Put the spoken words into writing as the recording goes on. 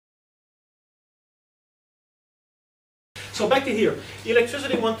So back to here.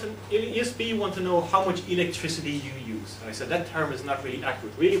 ESB want to know how much electricity you use. And I said that term is not really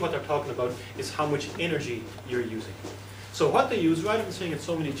accurate. Really what they're talking about is how much energy you're using. So what they use, rather than saying it's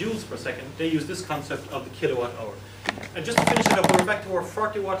so many joules per second, they use this concept of the kilowatt hour. And just to finish it up, we're back to our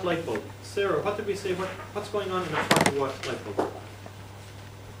 40-watt light bulb. Sarah, what did we say? What's going on in a 40-watt light bulb?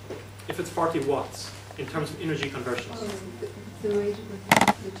 If it's 40 watts, in terms of energy conversions. The rate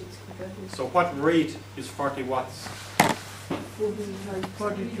of which it's converted. So what rate is 40 watts? 40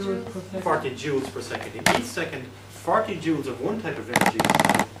 joules per second. 40 joules per second. In each second, 40 joules of one type of energy,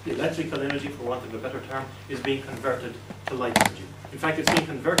 the electrical energy, for want of a better term, is being converted to light energy. In fact, it's being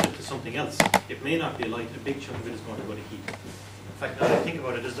converted to something else. It may not be light, a big chunk of it is going to go to heat. In fact, now that I think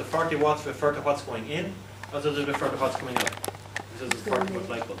about it, does the 40 watts refer to what's going in, or does it refer to what's coming out? This is a 40 watt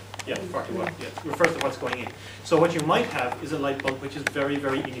light bulb. Yeah, 40 watt. Yeah, it refers to what's going in. So what you might have is a light bulb which is very,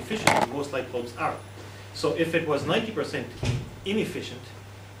 very inefficient, and most light bulbs are. So if it was 90% inefficient,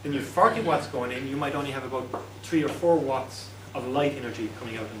 then you have 40 watts going in, you might only have about 3 or 4 watts of light energy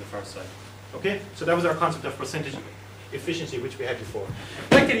coming out on the first side. Okay? So that was our concept of percentage efficiency, which we had before.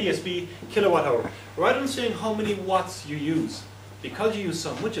 Back to ESB, kilowatt hour. Rather than saying how many watts you use, because you use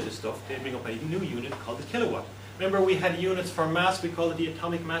so much of this stuff, they bring up a new unit called the kilowatt. Remember, we had units for mass, we called it the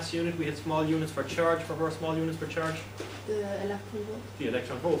atomic mass unit. We had small units for charge. What were small units for charge? The electron volt. The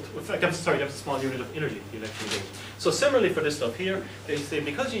electron volt. In fact, I'm sorry, that's a small unit of energy, the electron volt. So similarly for this stuff here, they say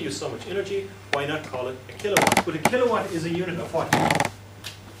because you use so much energy, why not call it a kilowatt? But a kilowatt is a unit of what?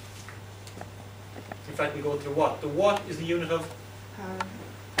 In fact, we go to watt. The watt is the unit of?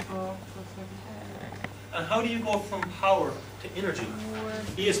 Power. And how do you go from power to energy?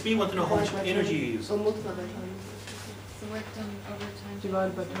 ESB want to know how much energy you use. So multiply by time. The work done over time.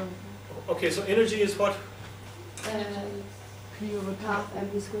 Divided by time. Okay, so energy is what? P over half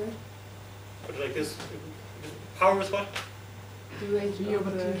mv squared. Put it like this. Power is what? The rate P over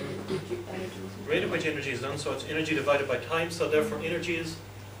of the T. energy. Rate at which energy is done, so it's energy divided by time, so therefore energy is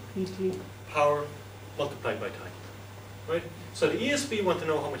PT. power multiplied by time. Right? So the ESB want to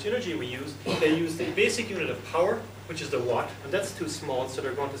know how much energy we use. They use the basic unit of power, which is the watt, and that's too small, so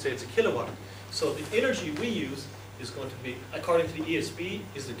they're going to say it's a kilowatt. So the energy we use is going to be, according to the ESB,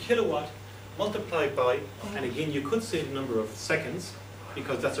 is the kilowatt multiplied by, and again you could say the number of seconds,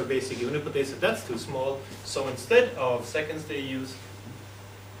 because that's our basic unit, but they said that's too small, so instead of seconds they use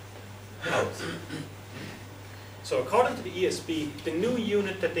hours. So according to the ESB, the new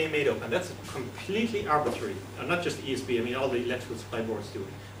unit that they made up, and that's completely arbitrary, and not just the ESB, I mean all the electrical supply boards do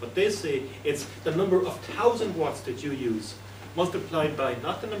it, but they say it's the number of 1,000 watts that you use multiplied by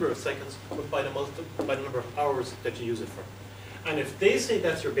not the number of seconds, but by the number of hours that you use it for. And if they say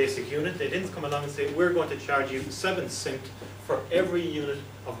that's your basic unit, they didn't come along and say we're going to charge you 7 cents for every unit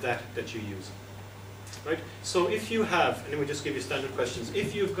of that you use. Right? So if you have, and then we just give you standard questions,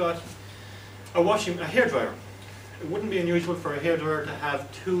 if you've got a hairdryer, it wouldn't be unusual for a hairdryer to have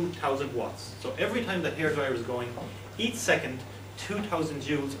 2,000 watts. So every time the hairdryer is going, each second, 2,000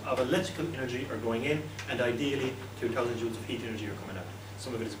 joules of electrical energy are going in, and ideally 2,000 joules of heat energy are coming out.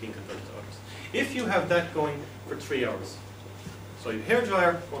 Some of it is being converted to others. If you have that going for 3 hours, so your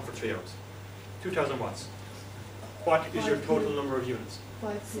hairdryer going for 3 hours, 2,000 watts, what is your total number of units?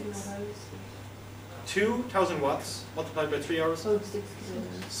 5 hours. 2,000 watts multiplied by 3 hours? Oh, 6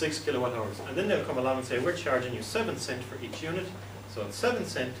 kilowatts. 6 kilowatt hours. And then they'll come along and say, we're charging you 7 cents for each unit. So it's 7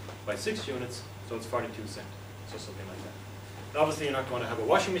 cents by 6 units, so it's 42 cents. So something like that. And obviously you're not going to have a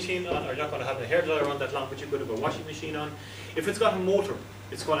washing machine on, or you're not going to have the hairdryer on that long, but you could have a washing machine on. If it's got a motor,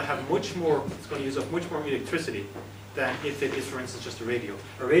 it's going to have much more, it's going to use up much more electricity than if it is, for instance, just a radio.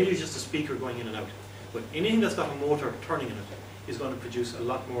 A radio is just a speaker going in and out. But anything that's got a motor turning in it is going to produce a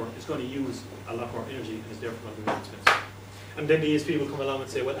lot more, it's going to use a lot more energy, and is therefore going to be more expensive. And then the ESP will come along and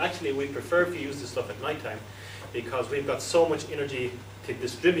say, well, actually, we prefer if you use this stuff at night time because we've got so much energy to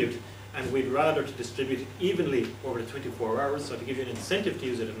distribute, and we'd rather to distribute it evenly over the 24 hours. So to give you an incentive to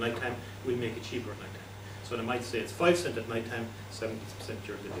use it at night time, we'll make it cheaper at night time. So they might say it's 5 cents at night time, 70%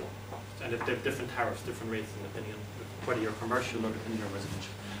 during the day. And if they have different tariffs, different rates, depending on whether you're commercial or depending on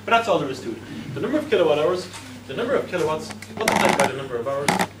residential. But that's all there is to it. The number of kilowatt hours, the number of kilowatts multiplied by the number of hours.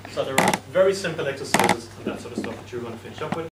 So there are very simple exercises and that sort of stuff that you're going to finish up with.